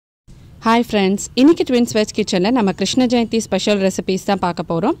Hi friends, இன்னைக்கு Twins Veg Kitchen நம்ம Krishna Jayanthi special recipes தான் பார்க்க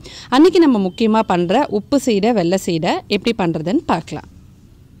போறோம். அன்னைக்கு நம்ம முக்கியமா பண்ற உப்பு சீடை வெள்ளை சீடை எப்படி பண்றதுன்னு பார்க்கலாம்.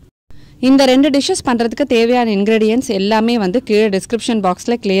 இந்த ரெண்டு டிஷஸ் பண்றதுக்கு தேவையான இன்கிரிடியன்ட்ஸ் எல்லாமே வந்து கீழ டிஸ்கிரிப்ஷன்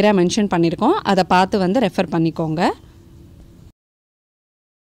பாக்ஸ்ல கிளியரா மென்ஷன் பண்ணிருக்கோம். அத பார்த்து வந்து ரெஃபர் பண்ணிக்கோங்க.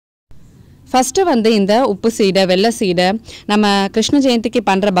 First வந்து இந்த உப்பு சீடை வெள்ளை சீடை நம்ம கிருஷ்ண ஜெயந்திக்கு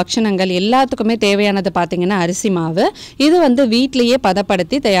பண்ற பக்ஷணங்கள் எல்லாத்துக்குமே தேவையானது பாத்தீங்கன்னா அரிசி மாவு. இது வந்து வீட்லயே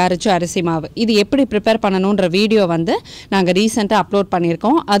பதப்படுத்தி தயாரிச்ச அரிசி மாவு. இது எப்படி prepare பண்ணனும்ன்ற வீடியோ வந்து நாங்க ரீசன்ட்டா அப்லோட்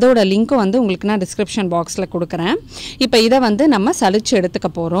பண்ணிருக்கோம். அதோட லிங்க் வந்து உங்களுக்கு நான் டிஸ்கிரிப்ஷன் பாக்ஸ்ல கொடுக்கிறேன். இப்போ இத வந்து நம்ம சலிச்சு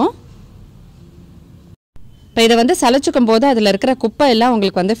எடுத்துக்க போறோம். இப்போ இத வந்து சலிச்சுக்கும் போது அதுல இருக்கிற குப்பை எல்லாம்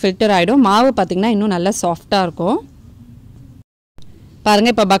உங்களுக்கு வந்து ஃபில்டர் ஆயிடும். மாவு பாத்தீங்கன்னா இன்னும் நல்லா சாஃப்ட்டா இருக்கும். பாருங்க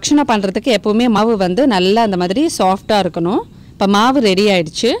இப்ப பக்ஷணம் பண்றதுக்கு எப்பவுமே மாவு வந்து நல்லா அந்த மாதிரி சாஃப்ட்டா இருக்கணும். இப்ப மாவு ரெடி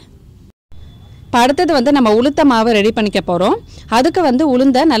ஆயிடுச்சு. இப்ப அடுத்து வந்து நம்ம உளுத்த மாவு ரெடி பண்ணிக்க போறோம். அதுக்கு வந்து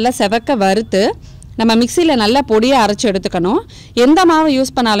உளுந்த நல்லா செவக்க வறுத்து நம்ம மிக்ஸில நல்லா பொடியா அரைச்சு எடுத்துக்கணும். எந்த மாவு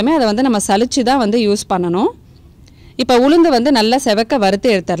யூஸ் பண்ணாலுமே அத வந்து நம்ம சலிச்சு தான் வந்து யூஸ் பண்ணனும். இப்ப உளுந்து வந்து நல்லா செவக்க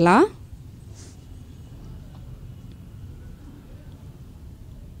வறுத்து எடுத்துறலாம்.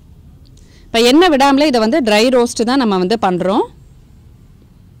 இப்ப எண்ணெய் விடாமலே இத வந்து dry roast தான் நம்ம வந்து பண்றோம்.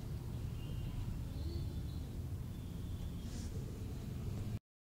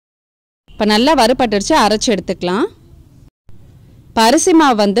 இப்ப நல்லா வறுபட்டுருச்சு அரைச்சு எடுத்துக்கலாம். இப்ப அரிசி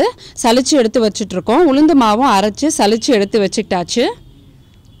மாவு வந்து சலிச்சு எடுத்து வச்சிட்டு இருக்கோம். உளுந்து மாவும் அரைச்சு சலிச்சு எடுத்து வச்சிட்டாச்சு.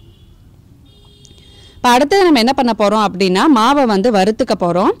 இப்ப அடுத்து நம்ம என்ன பண்ண போறோம் அப்படினா மாவை வந்து வறுத்துக்க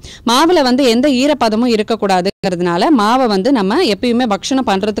போறோம். மாவுல வந்து எந்த ஈரப்பதமும் இருக்க கூடாதுங்கிறதுனால மாவை வந்து நம்ம எப்பவுமே பக்ஷணம்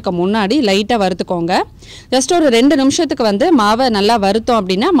பண்றதுக்கு முன்னாடி லைட்டா வறுத்துக்கோங்க. ஜஸ்ட் ஒரு 2 நிமிஷத்துக்கு வந்து மாவை நல்லா வறுத்தோம்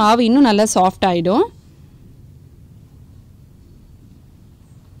அப்படினா மாவு இன்னும் நல்லா சாஃப்ட் ஆயிடும்.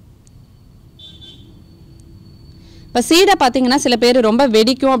 இப்ப சீடை பாத்தீங்கன்னா சில பேர் ரொம்ப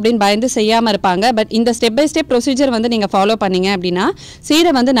வெடிக்கும் அப்படினு பயந்து செய்யாம இருப்பாங்க. பட் இந்த ஸ்டெப் பை ஸ்டெப் ப்ரொசீஜர் வந்து நீங்க ஃபாலோ பண்ணீங்க அப்படினா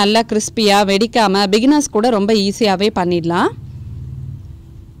சீடை வந்து நல்லா கிறிஸ்பியா வெடிக்காம பிகினர்ஸ் கூட ரொம்ப ஈஸியாவே பண்ணிடலாம்.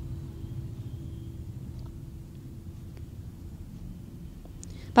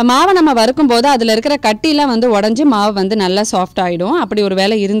 இப்ப மாவை நம்ம வறுக்கும் போது அதுல இருக்கிற கட்டிலாம் வந்து உடைஞ்சு மாவு வந்து நல்லா சாஃப்ட் ஆயிடும். அப்படி ஒரு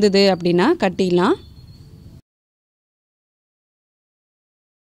வேளை இருந்தது அப்படினா கட்டிலாம்.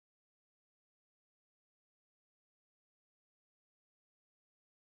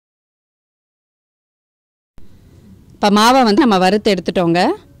 இப்ப மாவை வந்து நம்ம வறுத்து எடுத்துட்டோங்க.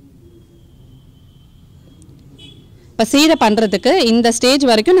 இப்ப சீடை பண்றதுக்கு இந்த ஸ்டேஜ்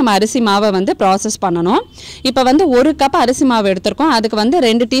வரைக்கும் நம்ம அரிசி மாவை வந்து process பண்ணனும். இப்ப வந்து 1 கப் அரிசி மாவு எடுத்துறோம். அதுக்கு வந்து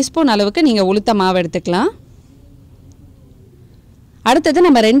 2 டீஸ்பூன் அளவுக்கு நீங்க உளுத்த மாவு எடுத்துக்கலாம். அடுத்து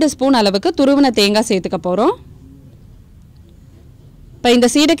நம்ம 2 ஸ்பூன் அளவுக்கு துருவின தேங்காய் சேர்த்துக்க போறோம். இப்ப இந்த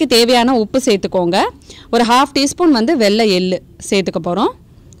சீடைக்கு தேவையான உப்பு சேர்த்துக்கோங்க. ஒரு 1/2 டீஸ்பூன் வந்து வெள்ளை எள்ளு சேர்த்துக்க போறோம்.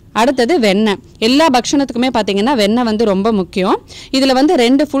 அடுத்து வெண்ணெய். எல்லா பக்ஷணத்துக்குமே பாத்தீங்கன்னா வெண்ணெய் வந்து ரொம்ப முக்கியம். இதுல வந்து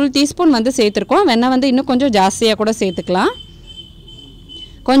 2 full டீஸ்பூன் வந்து சேர்த்திருக்கோம். வெண்ணெய் வந்து இன்னும் கொஞ்சம் ஜாஸ்தியா கூட சேர்த்துக்கலாம்.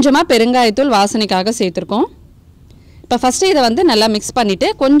 கொஞ்சமா பெருங்காயத்தூள் வாசனைக்காக சேர்த்திருக்கோம். இப்ப ஃபர்ஸ்ட் இத வந்து நல்லா mix பண்ணிட்டு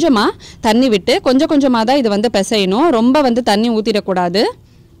கொஞ்சமா தண்ணி விட்டு கொஞ்சம் கொஞ்சமா தான் இது வந்து பிசையணும். ரொம்ப வந்து தண்ணி ஊத்திட கூடாது.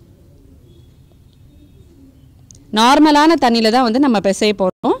 நார்மலான தண்ணில தான் வந்து நம்ம பிசைய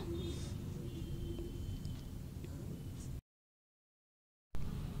போறோம்.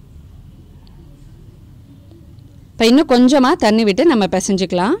 இப்ப இன்னும் கொஞ்சமா தண்ணி விட்டு நம்ம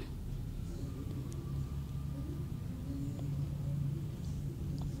பிசைஞ்சிக்கலாம்.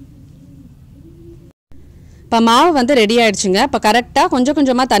 இப்ப மாவு வந்து ரெடி ஆயிடுச்சுங்க. இப்ப கரெக்ட்டா கொஞ்சம்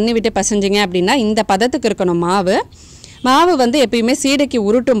கொஞ்சமா தண்ணி விட்டு பிசைஞ்சிங்க அப்படினா இந்த பதத்துக்கு இருக்கணும் மாவு. மாவு வந்து எப்பவுமே சீடைக்கு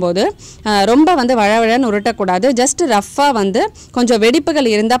உருட்டும் போது ரொம்ப வந்து வழவழன்னு உருட்ட கூடாது. ஜஸ்ட் ரஃப்பா வந்து கொஞ்சம்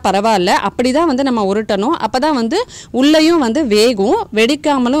வெடிப்புகள் இருந்தா பரவாயில்லை. அப்படிதான் வந்து நம்ம உருட்டணும். அப்பதான் வந்து உள்ளேயும் வந்து வேகும்,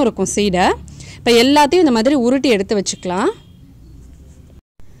 வெடிக்காமலும் இருக்கும் சீடை. இப்ப எல்லாத்தையும் இந்த மாதிரி உருட்டி எடுத்து வச்சுக்கலாம்.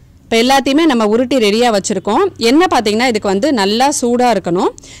 இப்ப எல்லாத்தையுமே நம்ம உருட்டி ரெடியா வச்சிருக்கோம். என்ன பாத்தீங்கன்னா இதுக்கு வந்து நல்லா சூடா இருக்கணும்.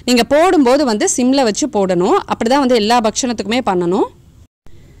 நீங்க போடும்போது வந்து சிம்ல வச்சு போடணும். அப்படிதான் வந்து எல்லா பக்ஷணத்துக்குமே பண்ணனும்.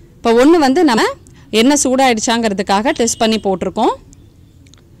 இப்ப ஒன்னு வந்து நம்ம என்ன சூடாயிடுச்சாங்கிறதுக்காக டெஸ்ட் பண்ணி போட்டுருக்கோம்.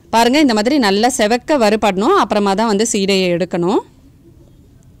 பாருங்க இந்த மாதிரி நல்லா செவக்க வறுபடணும். அப்புறமா தான் வந்து சீடையை எடுக்கணும்.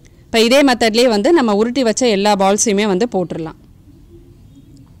 இப்ப இதே மெத்தட்லயே வந்து நம்ம உருட்டி வச்ச எல்லா பால்ஸையுமே வந்து போட்டுறலாம்.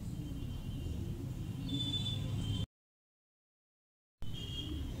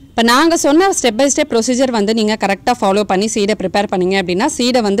 இப்ப நாங்க சொன்ன ஸ்டெப் பை ஸ்டெப் ப்ரொசீஜர் வந்து நீங்க கரெக்ட்டா ஃபாலோ பண்ணி சீடை prepare பண்ணீங்க அப்படினா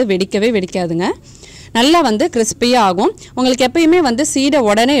சீடை வந்து வெடிக்கவே வெடிக்காதுங்க. நல்லா வந்து கிறிஸ்பியா ஆகும். உங்களுக்கு எப்பவுமே வந்து சீடை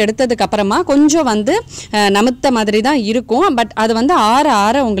உடனே எடுத்ததுக்கு அப்புறமா கொஞ்சம் வந்து நமுத்த மாதிரி தான் இருக்கும். பட் அது வந்து ஆற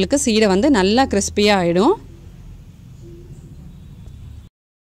ஆற உங்களுக்கு சீடை வந்து நல்லா கிறிஸ்பியா ஆயிடும்.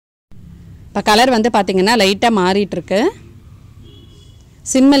 இப்ப கலர் வந்து பாத்தீங்கன்னா லைட்டா மாறிட்டு இருக்கு.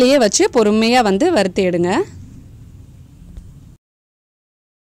 சிம்மிலேயே வச்சு பொறுமையாக வந்து வறுத்து எடுங்க.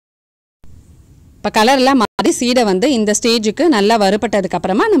 இப்போ கலர்லாம் மாறி சீடை வந்து இந்த ஸ்டேஜுக்கு நல்லா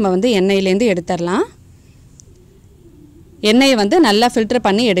வறுபட்டதுக்கப்புறமா நம்ம வந்து எண்ணெயிலேருந்து எடுத்துடலாம். எண்ணெயை வந்து நல்லா ஃபில்டர்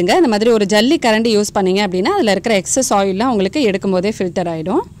பண்ணி எடுங்க. இந்த மாதிரி ஒரு ஜல்லி கரண்டி யூஸ் பண்ணிங்க அப்படின்னா அதில் இருக்கிற எக்ஸஸ் ஆயிலெலாம் உங்களுக்கு எடுக்கும்போதே ஃபில்டர்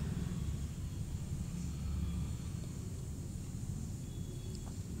ஆகிடும்.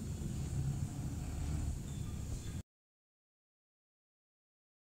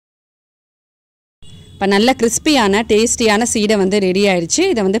 இப்போ நல்ல கிறிஸ்பியான டேஸ்டியான சீடை வந்து ரெடி ஆயிடுச்சு.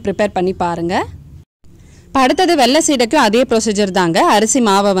 இதை வந்து ப்ரிப்பேர் பண்ணி பாருங்கள். இப்போ அடுத்தது வெள்ளை சீடைக்கும் அதே ப்ரொசீஜர் தாங்க. அரிசி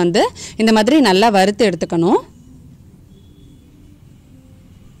மாவை வந்து இந்த மாதிரி நல்லா வறுத்து எடுத்துக்கணும்.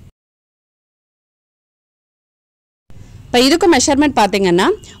 இப்போ இதுக்கு மெஷர்மெண்ட் பார்த்தீங்கன்னா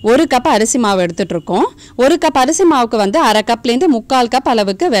 1 கப் அரிசி மாவு எடுத்துகிட்ருக்கோம். 1 கப் அரிசி மாவுக்கு வந்து அரை கப்லேருந்து 3/4 கப்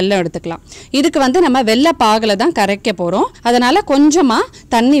அளவுக்கு வெல்லம் எடுத்துக்கலாம். இதுக்கு வந்து நம்ம வெள்ளை பாகில் தான் கரைக்க போகிறோம். அதனால் கொஞ்சமாக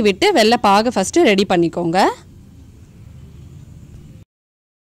தண்ணி விட்டு வெள்ளை பாகு ஃபஸ்ட்டு ரெடி பண்ணிக்கோங்க.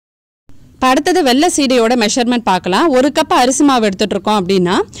 இப்போ அடுத்தது வெள்ளை சீடையோட மெஷர்மெண்ட் பார்க்கலாம். 1 கப் அரிசி மாவு எடுத்துகிட்ருக்கோம்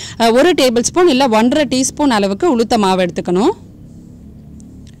அப்படின்னா 1 டேபிள் ஸ்பூன் இல்லை 1.5 டீஸ்பூன் அளவுக்கு உளுத்த மாவு எடுத்துக்கணும்.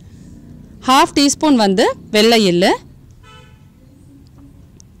 1/2 டீஸ்பூன் வந்து வெள்ளை எள்ளு.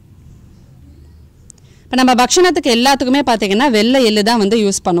 இப்போ நம்ம பக்ஷணத்துக்கு எல்லாத்துக்குமே பார்த்திங்கன்னா வெள்ளை எள்ளு தான் வந்து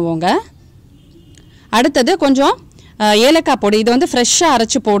யூஸ் பண்ணுவோங்க. அடுத்தது கொஞ்சம் ஏலக்காய் பொடி. இது வந்து ஃப்ரெஷ்ஷாக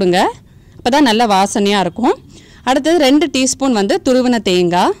அரைச்சி போடுங்க. அப்போ தான் நல்ல வாசனையாக இருக்கும். அடுத்தது 2 டீஸ்பூன் வந்து துருவின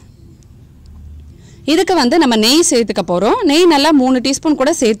தேங்காய். இதுக்கு வந்து நம்ம நெய் சேர்த்துக்க போகிறோம். நெய் நல்லா 3 டீஸ்பூன்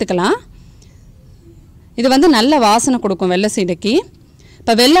கூட சேர்த்துக்கலாம். இது வந்து நல்ல வாசனை கொடுக்கும் வெள்ளை சீடைக்கு.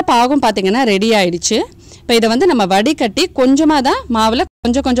 இப்போ வெள்ளை பாகும் பார்த்திங்கன்னா ரெடி ஆயிடுச்சு. இப்போ இதை வந்து நம்ம வடிகட்டி கொஞ்சமாக தான் மாவில்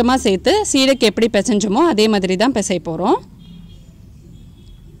கொஞ்சம் கொஞ்சமாக சேர்த்து சீடைக்கு எப்படி பிசைஞ்சோமோ அதே மாதிரி தான் பிசைய போகிறோம்.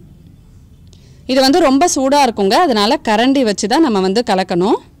 இது வந்து ரொம்ப சூடாக இருக்குங்க. அதனால் கரண்டி வச்சு தான் நம்ம வந்து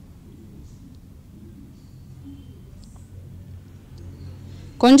கலக்கணும்.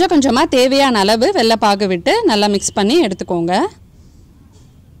 கொஞ்சம் கொஞ்சமாக தேவையான அளவு வெள்ளைப்பாகு விட்டு நல்லா மிக்ஸ் பண்ணி எடுத்துக்கோங்க.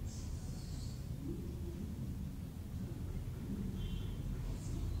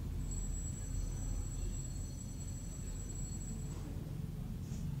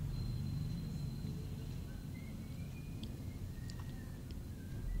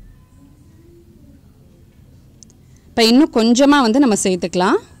 இப்போ இன்னும் கொஞ்சமாக வந்து நம்ம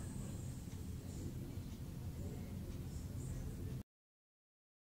சேர்த்துக்கலாம்.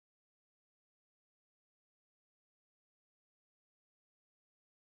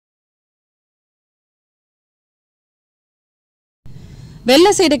 வெள்ளை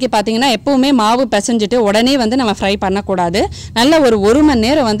சீடைக்கு பார்த்தீங்கன்னா எப்போவுமே மாவு பிசைஞ்சிட்டு உடனே வந்து நம்ம ஃப்ரை பண்ணக்கூடாது. நல்ல ஒரு மணி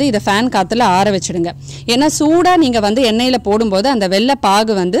நேரம் வந்து இதை ஃபேன் காற்றுல ஆற வச்சுடுங்க. ஏன்னா சூடாக நீங்கள் வந்து எண்ணெயில் போடும்போது அந்த வெள்ளை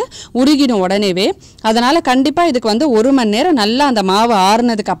பாகு வந்து உருகிடும் உடனேவே. அதனால் கண்டிப்பாக இதுக்கு வந்து 1 மணி நேரம் நல்லா அந்த மாவு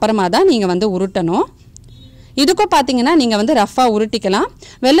ஆறுனதுக்கு அப்புறமா தான் நீங்கள் வந்து உருட்டணும். இதுக்கும் பார்த்தீங்கன்னா நீங்கள் வந்து ரஃப்பாக உருட்டிக்கலாம்.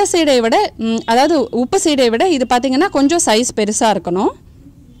 வெள்ளை சீடையை விட அதாவது உப்பு சீடையை விட இது பார்த்தீங்கன்னா கொஞ்சம் சைஸ் பெருசாக இருக்கணும்.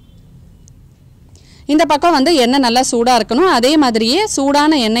 இந்த பக்கம் வந்து எண்ணெய் நல்லா சூடாக இருக்கணும். அதே மாதிரியே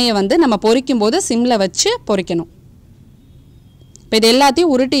சூடான எண்ணெயை வந்து நம்ம பொரிக்கும் போது சிம்மில் வச்சு பொரிக்கணும். இப்போ இது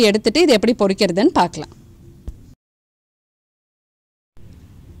எல்லாத்தையும் உருட்டி எடுத்துட்டு இது எப்படி பொரிக்கிறதுன்னு பார்க்கலாம்.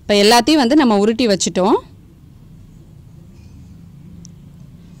 இப்போ எல்லாத்தையும் வந்து நம்ம உருட்டி வச்சுட்டோம்.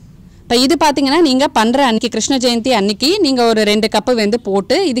 இப்போ இது பார்த்தீங்கன்னா நீங்கள் பண்ணுற அன்றைக்கி கிருஷ்ண ஜெயந்தி அன்றைக்கி நீங்கள் ஒரு 2 கப்பு வந்து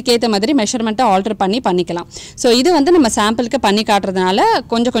போட்டு இதுக்கேற்ற மாதிரி மெஷர்மெண்ட்டை ஆல்டர் பண்ணி பண்ணிக்கலாம். ஸோ இது வந்து நம்ம சாம்பிளுக்கு பண்ணி காட்டுறதுனால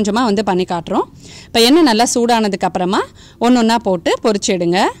கொஞ்சம் கொஞ்சமாக வந்து பண்ணி காட்டுறோம். இப்போ எண்ணெய் நல்லா சூடானதுக்கப்புறமா ஒன்றா போட்டு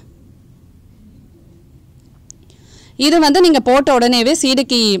பொரிச்சிடுங்க. இது வந்து நீங்கள் போட்ட உடனேவே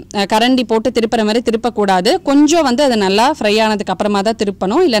சீடைக்கு கரண்டி போட்டு திருப்புற மாதிரி திருப்பக்கூடாது. கொஞ்சம் வந்து அது நல்லா ஃப்ரை ஆனதுக்கப்புறமா தான்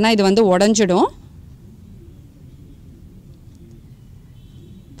திருப்பணும். இல்லைனா இது வந்து உடஞ்சிடும்.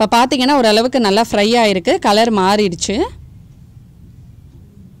 இப்போ பார்த்தீங்கன்னா ஓரளவுக்கு நல்லா ஃப்ரை ஆகிருக்கு. கலர் மாறிடுச்சு.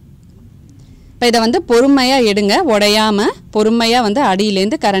 இப்போ இதை வந்து பொறுமையாக எடுங்க. உடையாமல் பொறுமையாக வந்து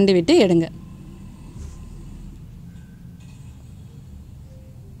அடியிலேருந்து கரண்டி விட்டு எடுங்க.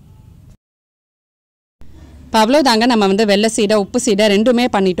 இப்போ அவ்வளோதாங்க. நம்ம வந்து வெள்ளை சீடை உப்பு சீடை ரெண்டுமே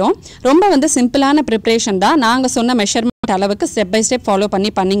பண்ணிட்டோம். ரொம்ப வந்து சிம்பிளான ப்ரிப்ரேஷன் தான். நாங்கள் சொன்ன மெஷர்மெண்ட் அளவுக்கு ஸ்டெப் பை ஸ்டெப் ஃபாலோ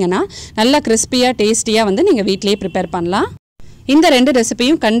பண்ணிங்கன்னா நல்லா கிறிஸ்பியாக டேஸ்டியாக வந்து நீங்கள் வீட்டிலேயே ப்ரிப்பேர் பண்ணலாம். இந்த 2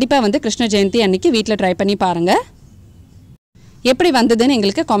 ரெசிபியும் கண்டிப்பாக வந்து கிருஷ்ண ஜெயந்தி அன்றைக்கி வீட்டில் ட்ரை பண்ணி பாருங்கள். எப்படி வந்ததுன்னு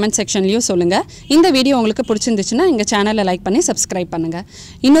எங்களுக்கு காமெண்ட் செக்ஷன்லேயும் சொல்லுங்கள். இந்த வீடியோ உங்களுக்கு பிடிச்சிருந்துச்சுன்னா எங்கள் சேனலை லைக் பண்ணி சப்ஸ்கிரைப் பண்ணுங்கள்.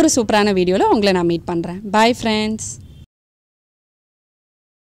 இன்னொரு சூப்பரான வீடியோவில் உங்களை நான் மீட் பண்ணுறேன். Bye friends.